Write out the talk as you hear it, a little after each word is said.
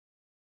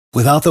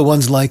Without the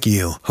ones like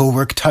you, who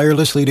work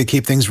tirelessly to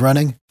keep things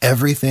running,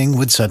 everything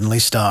would suddenly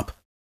stop.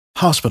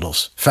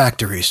 Hospitals,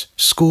 factories,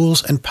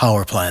 schools, and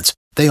power plants,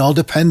 they all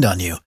depend on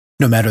you.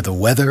 No matter the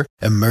weather,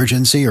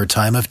 emergency, or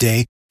time of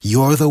day,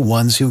 you're the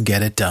ones who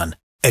get it done.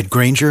 At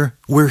Grainger,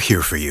 we're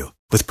here for you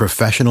with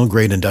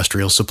professional-grade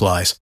industrial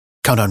supplies.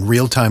 Count on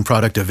real-time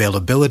product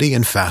availability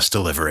and fast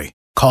delivery.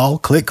 Call,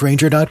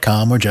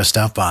 clickgrainger.com, or just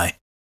stop by.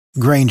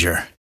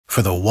 Grainger,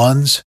 for the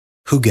ones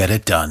who get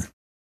it done.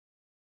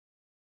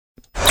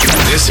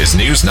 This is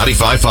News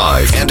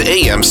 95.5 and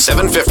AM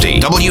 750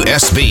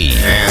 WSB.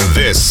 And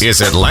this is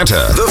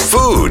Atlanta. The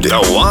food,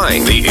 the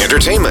wine, the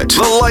entertainment,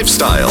 the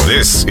lifestyle.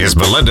 This is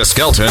Belinda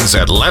Skelton's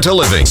Atlanta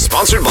Living,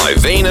 sponsored by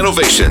Vane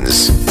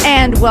Innovations.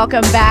 And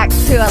welcome back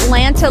to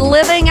Atlanta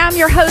Living. I'm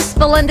your host,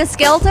 Belinda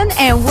Skelton,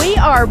 and we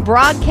are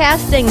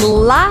broadcasting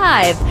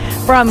live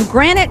from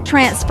Granite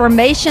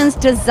Transformations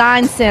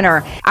Design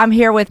Center. I'm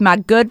here with my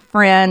good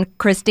friend,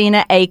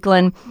 Christina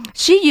Aiklin.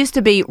 She used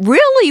to be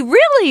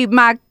really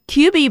my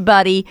QB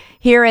buddy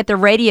here at the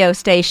radio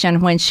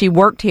station when she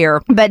worked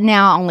here, but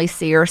now I only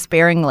see her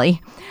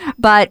sparingly.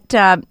 But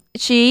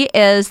she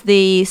is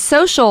the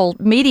social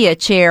media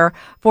chair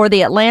for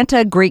the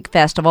Atlanta Greek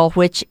Festival,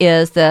 which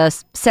is the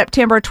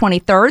September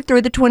 23rd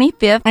through the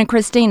 25th. And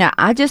Christina,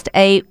 I just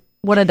ate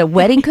one of the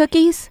wedding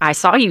cookies. I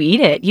saw you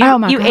eat it.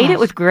 You ate it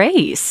with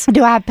grace.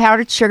 Do I have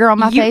powdered sugar on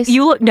my face?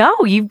 No,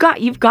 you've got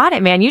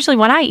it, man. Usually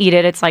when I eat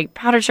it, it's like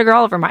powdered sugar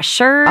all over my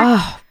shirt.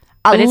 Oh,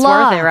 but it's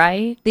worth it,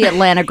 right? The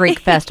Atlanta Greek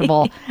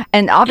Festival.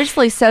 And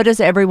obviously so does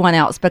everyone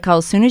else,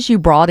 because as soon as you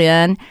brought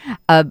in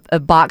a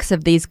box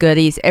of these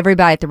goodies,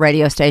 everybody at the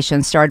radio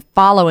station started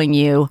following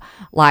you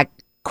like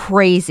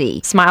crazy.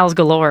 Smiles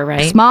galore,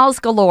 right? Smiles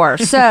galore.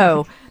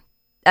 So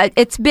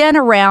it's been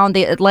around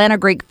the Atlanta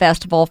Greek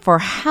Festival for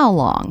how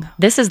long?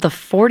 This is the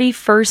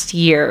 41st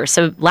year.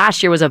 So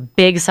last year was a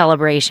big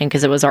celebration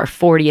because it was our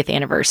 40th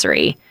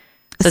anniversary.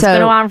 So it's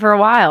been on for a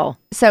while.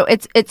 So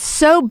it's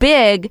so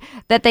big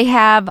that they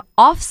have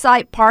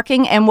off-site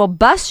parking and will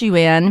bus you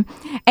in,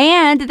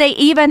 and they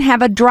even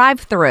have a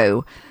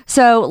drive-through.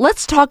 So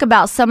let's talk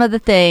about some of the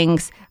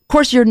things. Of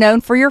course, you're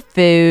known for your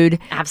food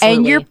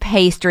and your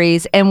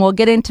pastries, and we'll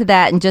get into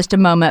that in just a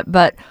moment.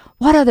 But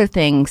what other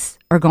things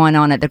are going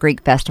on at the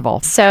Greek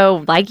Festival?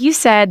 So, like you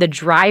said, the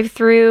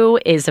drive-through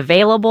is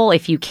available.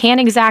 If you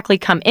can't exactly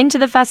come into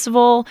the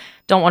festival,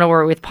 don't want to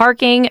worry with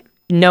parking,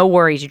 no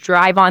worries. You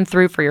drive on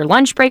through for your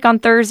lunch break on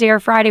Thursday or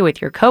Friday with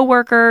your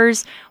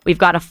coworkers. We've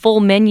got a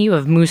full menu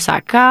of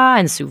moussaka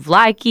and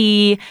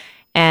souvlaki,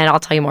 and I'll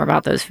tell you more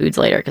about those foods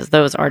later because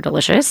those are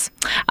delicious.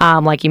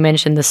 Like you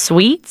mentioned, the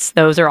sweets,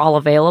 those are all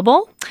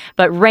available.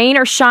 But rain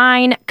or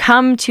shine,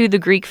 come to the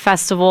Greek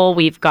Festival.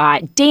 We've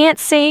got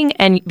dancing,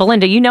 and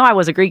Belinda, you know I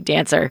was a Greek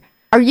dancer.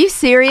 Are you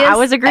serious? I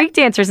was a Greek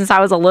dancer since I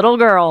was a little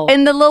girl.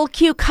 In the little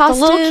cute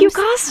costumes? The little cute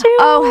costumes.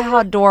 Oh, how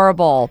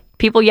adorable.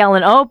 People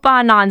yelling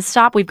 "Opa"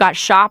 nonstop. We've got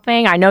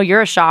shopping. I know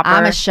you're a shopper.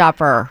 I'm a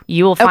shopper.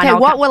 You will find. Okay,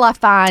 what will I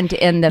find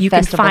in the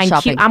festival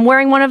shopping? I'm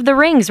wearing one of the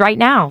rings right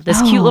now. This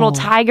cute little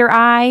tiger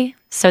eye.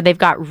 So they've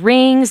got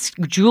rings,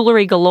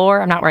 jewelry galore.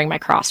 I'm not wearing my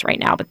cross right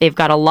now, but they've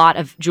got a lot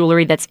of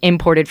jewelry that's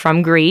imported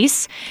from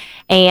Greece.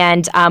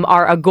 And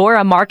our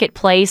Agora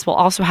Marketplace will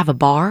also have a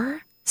bar.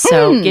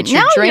 So get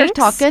your now drinks. You're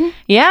talking.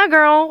 Yeah,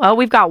 girl. Oh,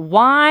 we've got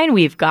wine,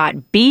 we've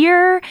got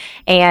beer,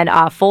 and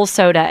full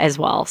soda as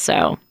well.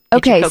 So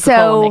okay,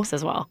 Coca-Cola mix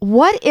as well.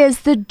 What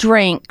is the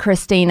drink,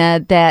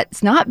 Christina,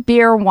 that's not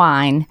beer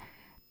wine?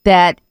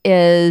 That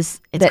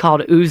is... It's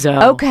called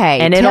ouzo.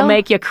 Okay. And it'll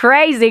make you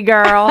crazy,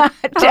 girl.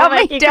 Tell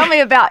me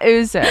about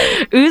ouzo.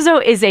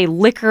 Ouzo is a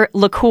liqueur.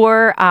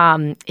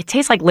 It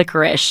tastes like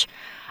licorice.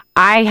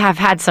 I have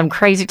had some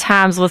crazy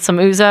times with some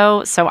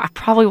ouzo, so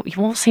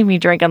you won't see me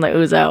drinking the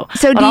ouzo.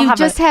 So do you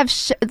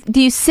just do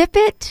you sip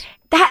it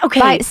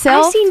by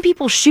itself? I've seen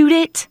people shoot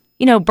it,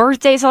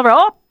 birthday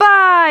celebrate,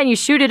 and you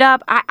shoot it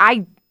up.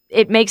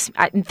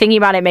 Thinking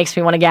about it makes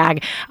me want to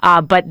gag.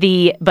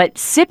 But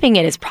sipping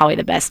it is probably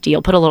the best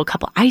deal. Put a little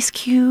couple ice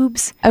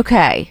cubes.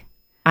 Okay.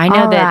 I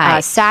know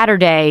that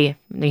Saturday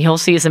you'll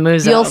see some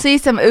ouzo. You'll see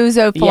some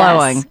ouzo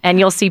flowing. Yes. And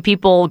you'll see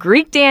people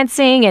Greek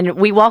dancing, and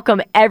we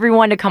welcome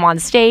everyone to come on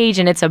stage,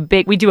 and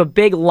we do a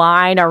big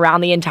line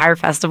around the entire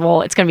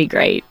festival. It's going to be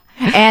great.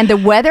 And the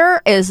weather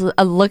is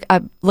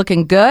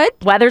looking good?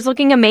 Weather's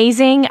looking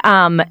amazing.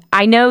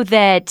 I know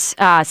that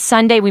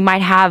Sunday we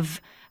might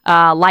have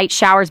light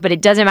showers, but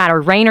it doesn't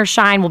matter. Rain or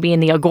shine, we'll be in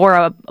the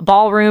Agora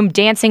ballroom.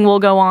 Dancing will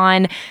go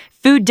on.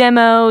 Food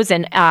demos,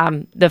 and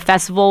the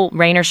festival,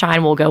 rain or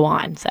shine, will go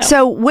on.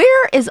 So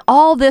where is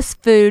all this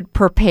food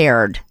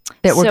prepared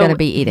that we're going to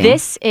be eating?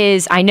 This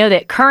is, I know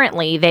that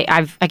currently,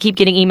 I keep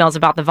getting emails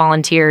about the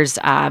volunteers.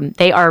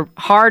 They are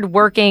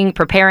hardworking,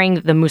 preparing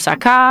the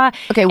moussaka.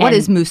 Okay, what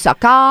is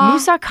moussaka?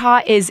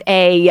 Moussaka is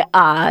a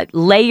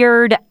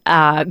layered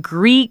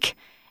Greek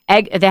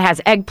egg that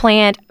has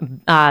eggplant,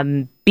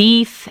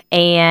 beef,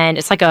 and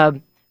it's like a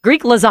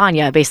Greek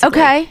lasagna, basically.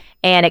 Okay.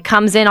 And it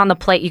comes in on the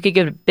plate. You could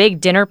get a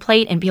big dinner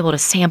plate and be able to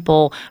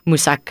sample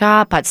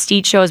moussaka.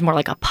 Pasticho is more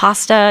like a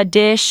pasta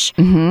dish.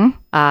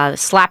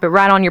 Slap it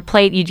right on your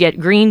plate. You get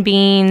green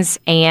beans,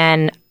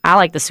 and I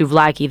like the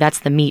souvlaki. That's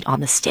the meat on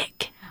the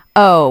stick.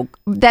 Oh,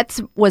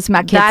 was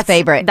my kid's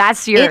favorite.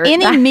 That's your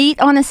any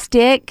meat on a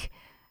stick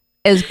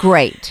is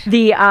great.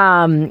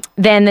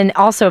 Then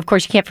also, of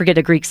course, you can't forget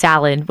a Greek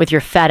salad with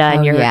your feta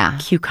and your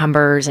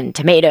cucumbers and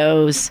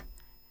tomatoes.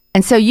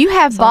 And so you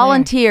have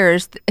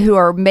volunteers who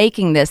are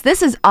making this.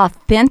 This is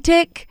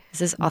authentic.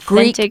 This is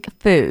authentic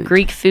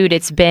Greek food.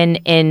 It's been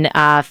in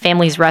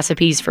families'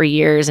 recipes for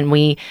years, and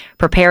we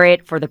prepare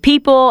it for the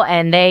people.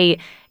 And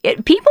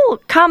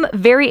people come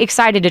very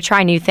excited to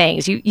try new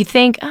things. You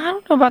think, I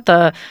don't know about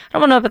the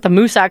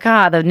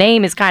moussaka. The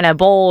name is kind of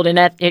bold and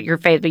at your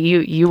face, but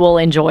you will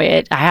enjoy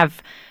it. I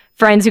have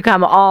friends who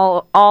come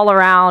all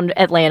around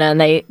Atlanta, and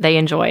they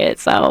enjoy it,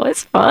 so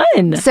it's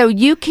fun. So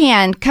you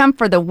can come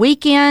for the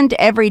weekend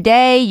every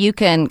day. You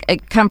can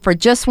come for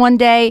just one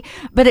day,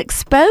 but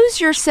expose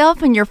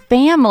yourself and your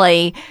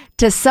family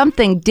to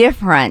something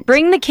different.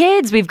 Bring the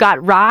kids. We've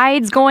got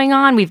rides going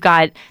on.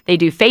 They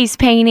do face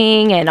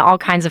painting and all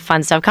kinds of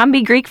fun stuff. Come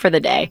be Greek for the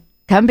day.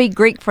 Come be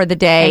Greek for the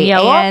day. And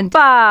yell,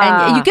 Opa!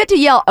 And you get to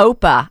yell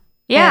Opa.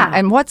 Yeah.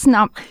 And what's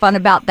not fun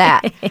about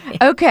that?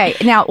 Okay.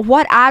 Now,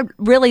 what I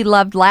really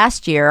loved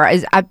last year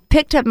is I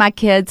picked up my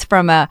kids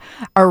from a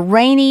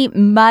rainy,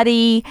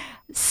 muddy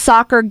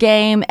soccer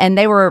game, and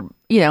they were,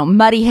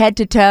 muddy head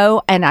to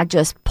toe. And I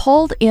just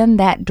pulled in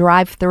that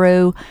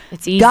drive-through.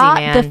 It's easy, got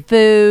man. the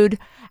food.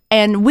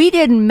 And we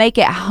didn't make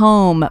it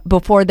home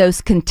before those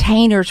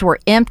containers were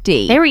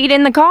empty. They were eating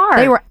in the car.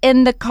 They were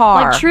in the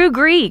car. Like true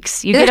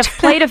Greeks. You get a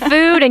plate of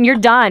food and you're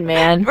done,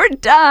 man. We're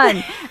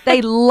done.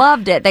 They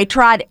loved it. They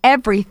tried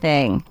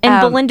everything.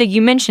 And Belinda,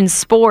 you mentioned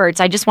sports.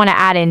 I just want to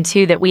add in,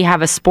 too, that we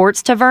have a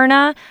sports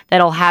taverna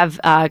that'll have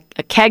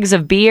kegs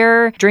of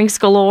beer, drinks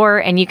galore,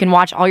 and you can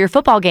watch all your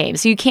football games.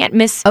 So you can't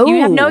miss. Oh.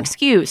 You have no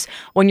excuse.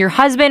 When your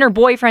husband or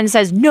boyfriend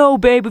says, no,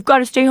 babe, we've got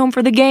to stay home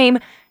for the game.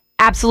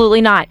 Absolutely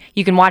not.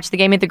 You can watch the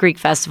game at the Greek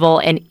Festival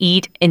and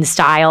eat in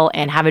style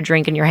and have a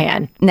drink in your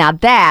hand. Now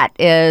that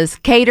is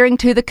catering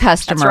to the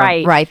customer.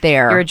 That's right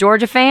there. You're a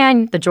Georgia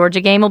fan, the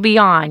Georgia game will be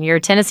on. You're a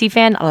Tennessee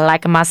fan,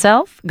 like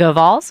myself, go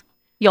Vols.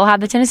 You'll have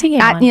the Tennessee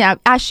game on.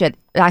 I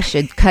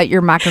should cut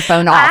your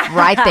microphone off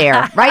right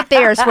there. Right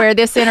there is where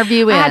this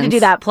interview ends. I had to do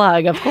that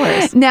plug, of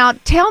course. Now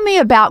tell me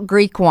about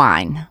Greek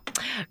wine.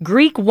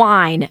 Greek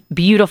wine,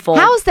 beautiful.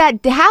 How's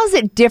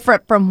it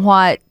different from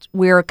what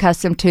we're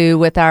accustomed to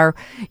with our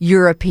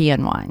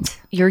European wines?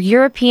 Your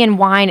European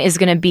wine is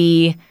going to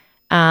be,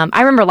 I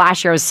remember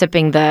last year I was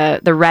sipping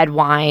the red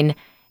wine,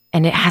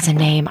 and it has a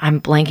name. I'm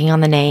blanking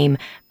on the name,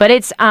 but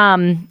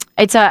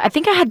I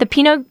think I had the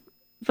Pinot,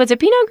 was it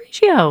Pinot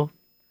Grigio?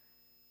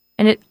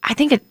 And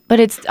but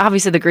it's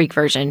obviously the Greek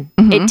version.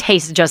 Mm-hmm. It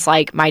tastes just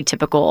like my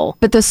typical.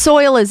 But the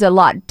soil is a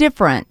lot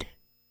different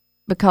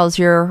because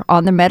you're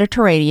on the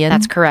Mediterranean.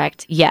 That's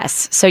correct.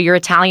 Yes. So your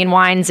Italian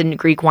wines and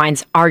Greek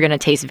wines are going to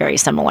taste very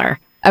similar.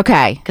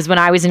 Okay. Because when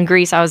I was in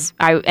Greece, I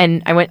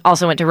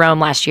went to Rome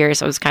last year,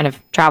 so I was kind of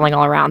traveling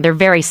all around. They're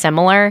very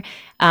similar.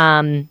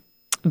 But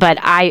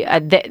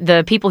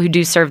the people who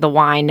do serve the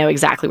wine know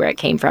exactly where it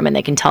came from, and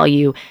they can tell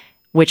you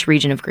which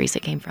region of Greece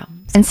it came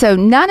from. And so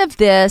none of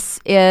this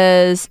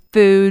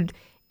food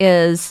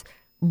is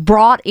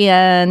brought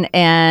in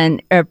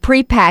and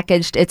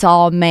prepackaged. It's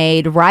all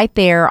made right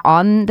there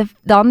on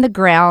the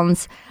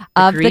grounds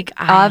of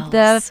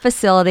the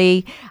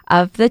facility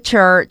of the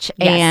church.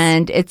 Yes.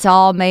 And it's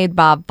all made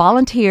by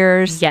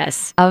volunteers.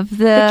 Yes. Of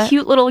the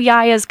cute little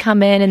yayas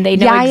come in and they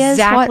know yayas?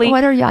 Exactly.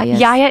 What are yayas?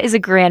 Yaya is a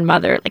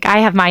grandmother. Like I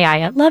have my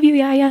yaya. Love you,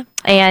 yaya.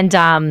 And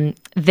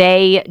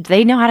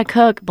they know how to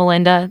cook,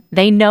 Belinda.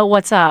 They know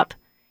what's up.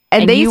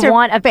 And these you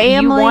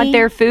want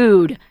their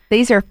food.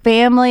 These are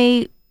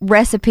family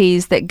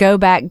recipes that go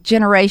back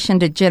generation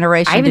to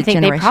generation. I even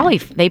think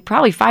they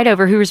probably fight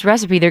over whose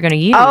recipe they're going to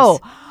use. Oh,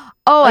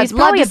 I'd love to see that. It's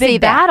probably a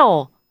big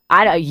battle.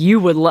 You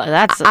would love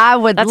that's. I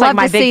would that's love like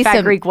my to big see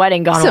fat Greek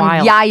wedding gone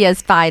wild. Some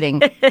yayas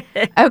fighting.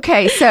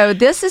 Okay, so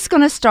this is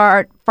going to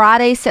start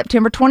Friday,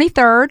 September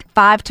 23rd,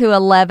 5 to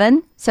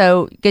 11.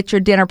 So get your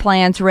dinner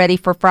plans ready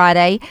for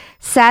Friday.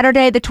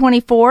 Saturday, the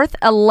 24th,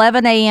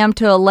 11 a.m.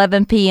 to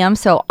 11 p.m.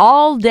 So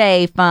all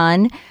day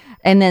fun.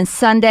 And then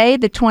Sunday,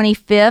 the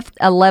 25th,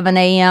 11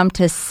 a.m.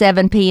 to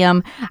 7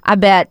 p.m. I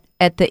bet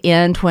at the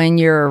end when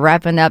you're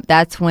wrapping up,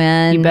 that's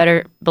when... You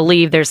better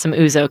believe there's some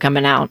ouzo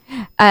coming out.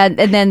 And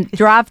then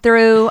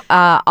drive-through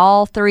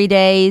all 3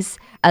 days,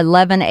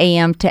 11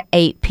 a.m. to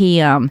 8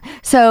 p.m.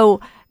 So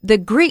the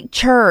Greek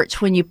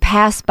church, when you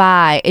pass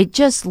by, it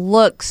just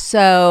looks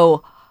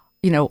so,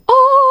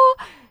 So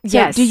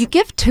yes. Do you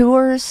give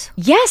tours?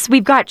 Yes,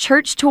 we've got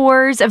church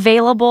tours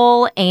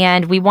available,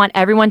 and we want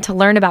everyone to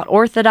learn about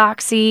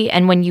Orthodoxy.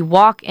 And when you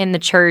walk in the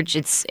church,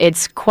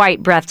 it's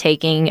quite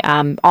breathtaking.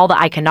 All the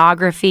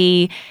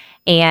iconography,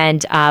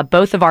 and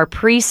both of our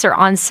priests are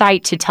on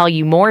site to tell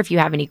you more if you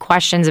have any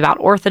questions about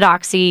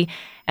Orthodoxy.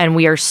 And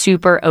we are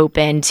super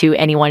open to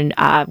anyone.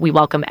 We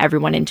welcome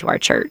everyone into our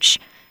church.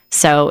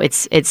 So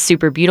it's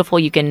super beautiful.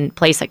 You can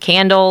place a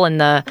candle in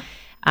the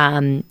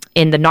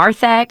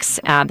narthex.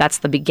 That's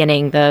the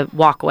beginning, the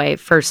walkway,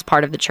 first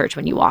part of the church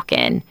when you walk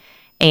in.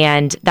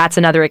 And that's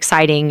another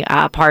exciting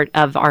part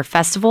of our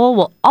festival.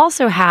 We'll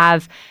also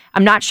have,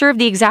 I'm not sure of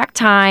the exact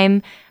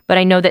time, but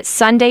I know that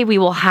Sunday we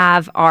will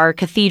have our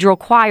cathedral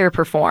choir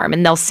perform,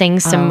 and they'll sing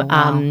some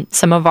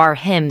of our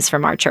hymns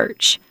from our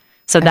church.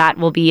 So that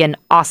will be an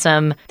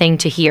awesome thing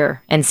to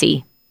hear and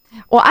see.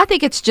 Well, I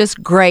think it's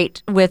just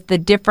great with the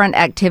different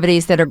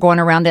activities that are going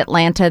around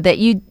Atlanta that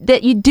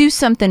you do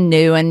something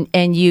new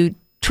and you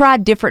try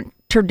different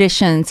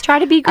traditions. Try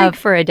to be Greek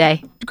for a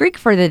day. Greek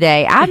for the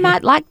day. I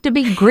might like to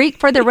be Greek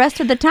for the rest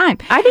of the time.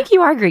 I think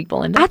you are Greek,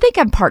 Belinda. I think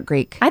I'm part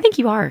Greek. I think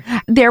you are.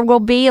 There will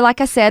be,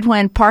 like I said,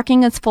 when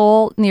parking is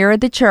full near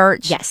the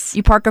church. Yes.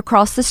 You park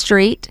across the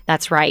street.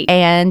 That's right.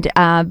 And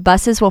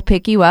buses will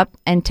pick you up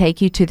and take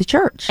you to the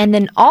church. And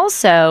then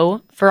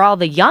also, for all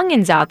the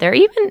youngins out there,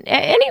 even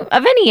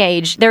any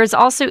age, there's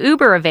also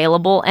Uber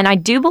available. And I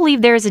do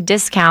believe there's a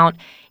discount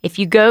if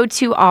you go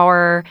to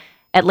our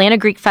Atlanta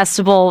Greek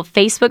Festival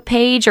Facebook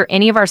page or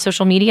any of our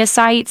social media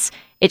sites.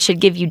 It should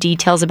give you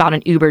details about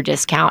an Uber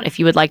discount if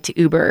you would like to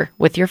Uber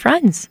with your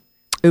friends.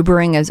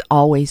 Ubering is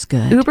always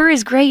good. Uber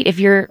is great if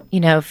you're,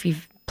 if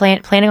you've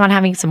planning on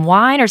having some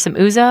wine or some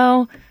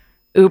ouzo.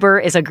 Uber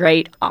is a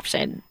great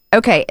option.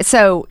 Okay,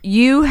 so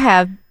you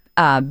have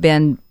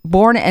been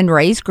born and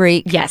raised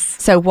Greek. Yes.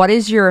 So what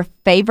is your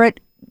favorite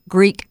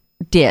Greek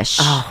dish?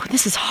 Oh,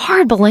 this is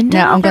hard, Belinda.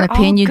 No, I'm going to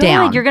pin you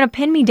down. You're going to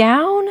pin me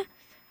down?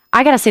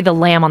 I got to say the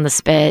lamb on the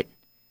spit.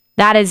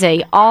 That is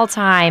a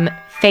all-time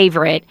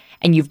favorite,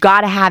 and you've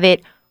got to have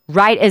it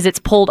right as it's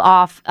pulled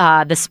off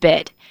the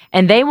spit.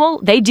 And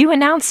they do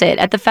announce it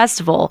at the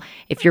festival.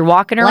 If you're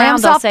walking around,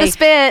 Lamb's they'll off say, the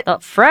spit.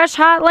 Fresh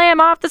hot lamb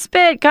off the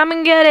spit. Come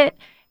and get it.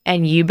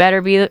 And you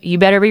better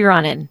be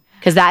running,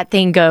 because that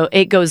thing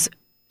goes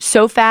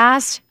so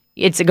fast,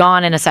 it's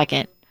gone in a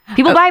second.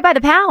 People buy it by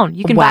the pound.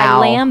 You can buy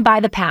lamb by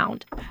the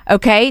pound.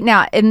 Okay,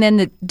 now and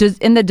then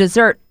in the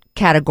dessert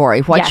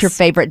category, what's your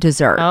favorite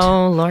dessert?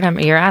 Oh Lord,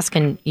 you're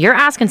asking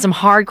some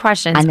hard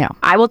questions. I know.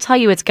 I will tell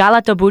you, it's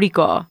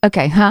galatoburiko.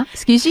 Okay,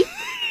 excuse you.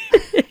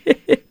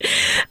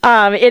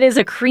 It is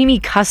a creamy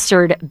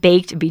custard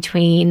baked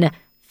between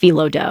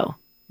phyllo dough.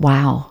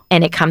 Wow.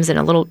 And it comes in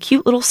a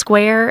cute little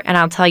square. And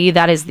I'll tell you,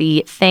 that is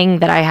the thing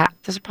that I have.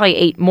 There's probably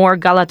ate more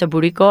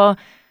galatoburiko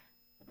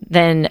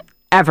than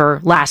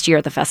ever last year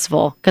at the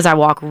festival, because I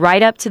walk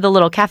right up to the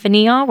little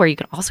cafeteria where you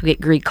can also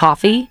get Greek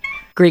coffee,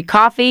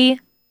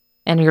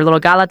 and your little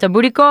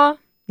galataburiko.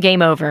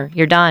 Game over.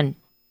 You're done.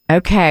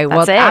 Okay,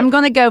 well, I'm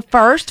going to go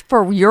first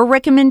for your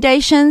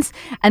recommendations,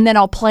 and then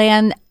I'll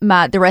plan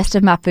the rest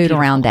of my food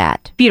around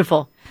that.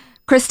 Beautiful.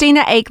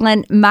 Christina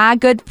Akeland, my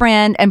good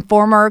friend and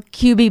former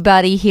QB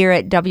buddy here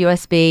at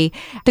WSB.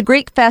 The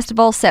Greek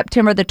Festival,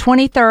 September the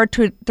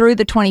 23rd through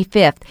the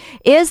 25th.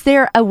 Is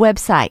there a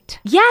website?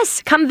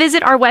 Yes, come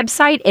visit our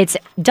website. It's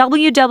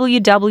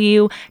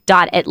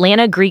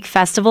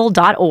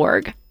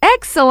www.atlantagreekfestival.org.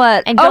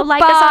 Excellent. And go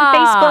like us on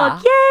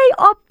Facebook. Yay,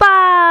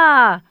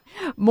 Oppa!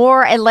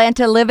 More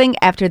Atlanta Living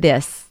after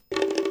this.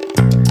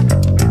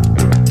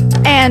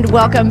 And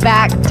welcome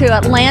back to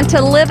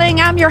Atlanta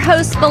Living. I'm your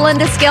host,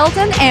 Belinda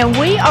Skelton, and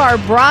we are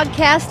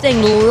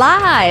broadcasting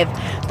live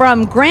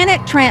from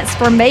Granite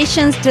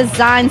Transformations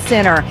Design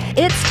Center.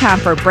 It's time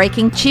for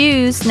Breaking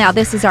Chews. Now,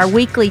 this is our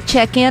weekly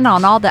check-in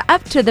on all the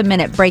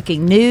up-to-the-minute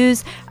breaking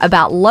news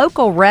about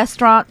local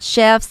restaurants,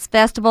 chefs,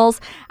 festivals.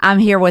 I'm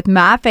here with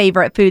my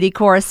favorite foodie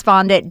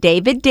correspondent,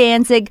 David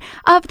Danzig,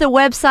 of the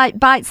website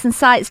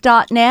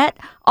bitesandsights.net.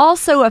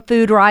 Also a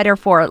food writer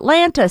for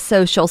Atlanta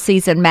Social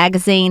Season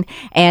magazine,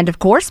 and of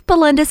course,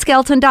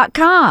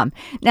 BelindaSkelton.com.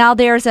 Now,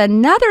 there's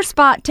another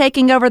spot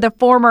taking over the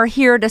former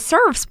Here to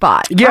Serve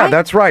spot. Yeah,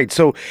 that's right.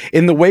 So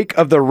in the wake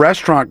of the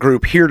restaurant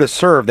group Here to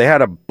Serve, they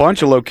had a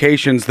bunch of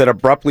locations that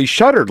abruptly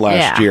shuttered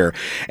last year.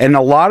 And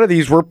a lot of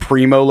these were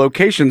primo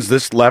locations.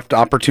 This left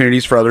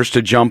opportunities for others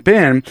to jump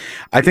in.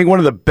 I think one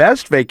of the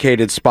best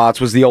vacated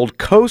spots was the old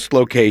Coast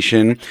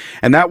location,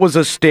 and that was a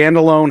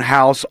standalone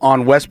house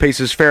on West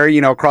Paces Ferry,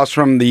 across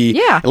from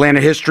the Atlanta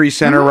History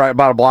Center, right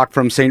about a block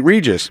from St.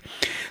 Regis.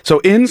 So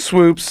in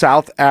swoops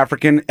South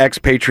African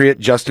expatriate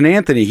Justin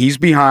Anthony. He's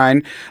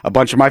behind a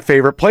bunch of my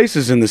favorite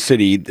places in the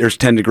city. There's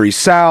 10 Degrees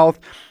South,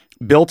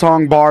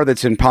 Biltong Bar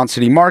that's in Ponce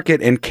City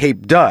Market, and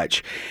Cape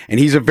Dutch. And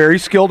he's a very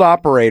skilled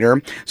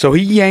operator. So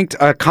he yanked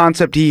a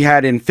concept he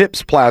had in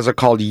Phipps Plaza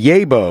called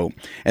Yebo.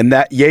 And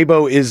that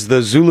Yebo is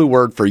the Zulu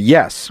word for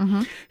yes.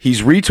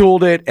 He's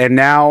retooled it, and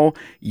now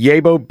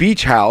Yebo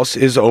Beach House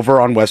is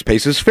over on West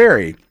Paces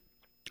Ferry.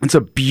 It's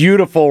a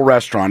beautiful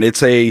restaurant.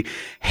 It's a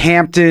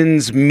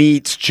Hamptons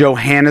meets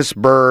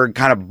Johannesburg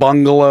kind of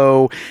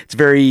bungalow. It's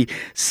very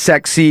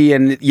sexy,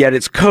 and yet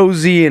it's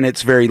cozy, and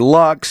it's very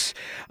luxe.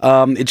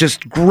 It's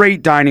just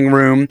great dining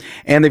room,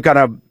 and they've got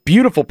a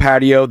beautiful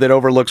patio that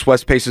overlooks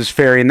West Paces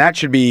Ferry, and that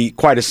should be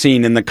quite a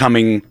scene in the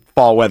coming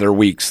fall weather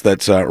weeks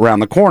that's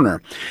around the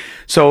corner.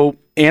 So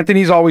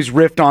Anthony's always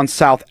riffed on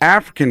South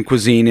African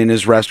cuisine in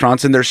his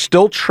restaurants, and there's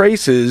still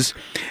traces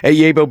at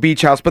Yabo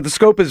Beach House, but the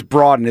scope is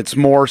broad and it's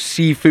more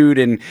seafood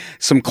and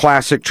some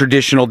classic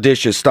traditional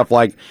dishes, stuff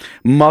like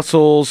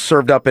mussels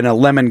served up in a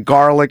lemon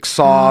garlic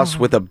sauce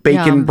with a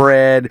bacon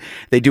bread.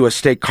 They do a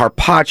steak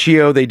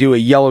carpaccio. They do a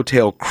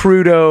yellowtail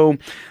crudo,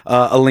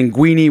 a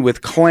linguine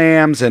with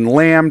clams and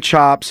lamb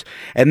chops.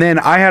 And then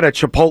I had a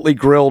chipotle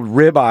grilled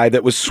ribeye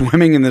that was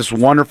swimming in this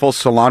wonderful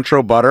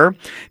cilantro butter.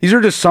 These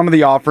are just some of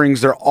the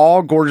offerings. They're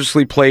all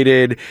gorgeously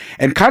plated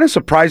and kind of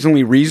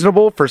surprisingly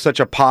reasonable for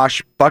such a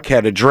posh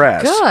Buckhead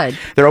address. Good.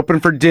 They're open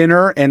for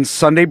dinner and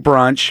Sunday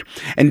brunch,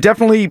 and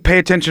definitely pay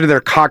attention to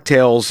their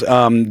cocktails,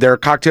 their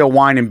cocktail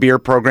wine and beer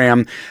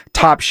program,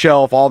 top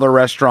shelf, all their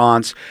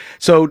restaurants.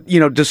 So,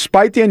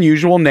 despite the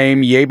unusual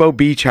name, Yabo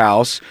Beach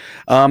House,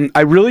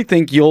 I really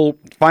think you'll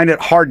find it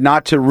hard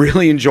not to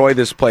really enjoy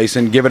this place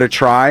and give it a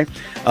try.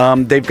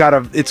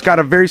 It's got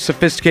a very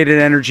sophisticated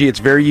energy. It's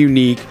very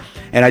unique.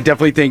 And I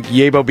definitely think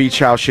Yabo Beach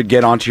House should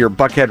get onto your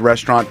Buckhead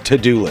restaurant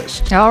to-do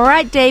list. All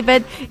right,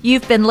 David.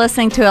 You've been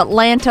listening to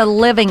Atlanta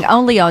Living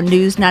only on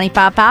News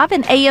 95.5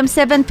 and AM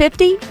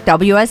 750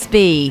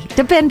 WSB.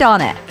 Depend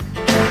on it.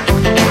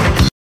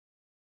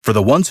 For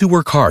the ones who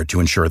work hard to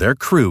ensure their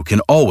crew can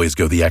always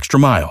go the extra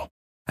mile,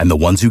 and the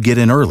ones who get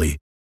in early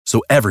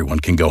so everyone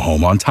can go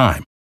home on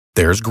time,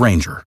 there's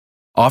Grainger,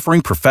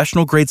 offering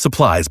professional-grade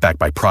supplies backed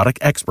by product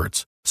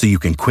experts so you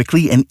can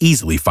quickly and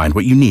easily find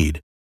what you need.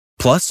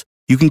 Plus,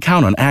 you can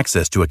count on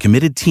access to a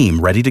committed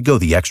team ready to go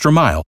the extra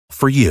mile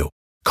for you.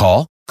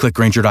 Call, click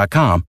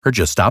Grainger.com, or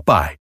just stop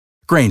by.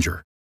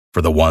 Grainger,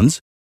 for the ones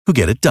who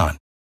get it done.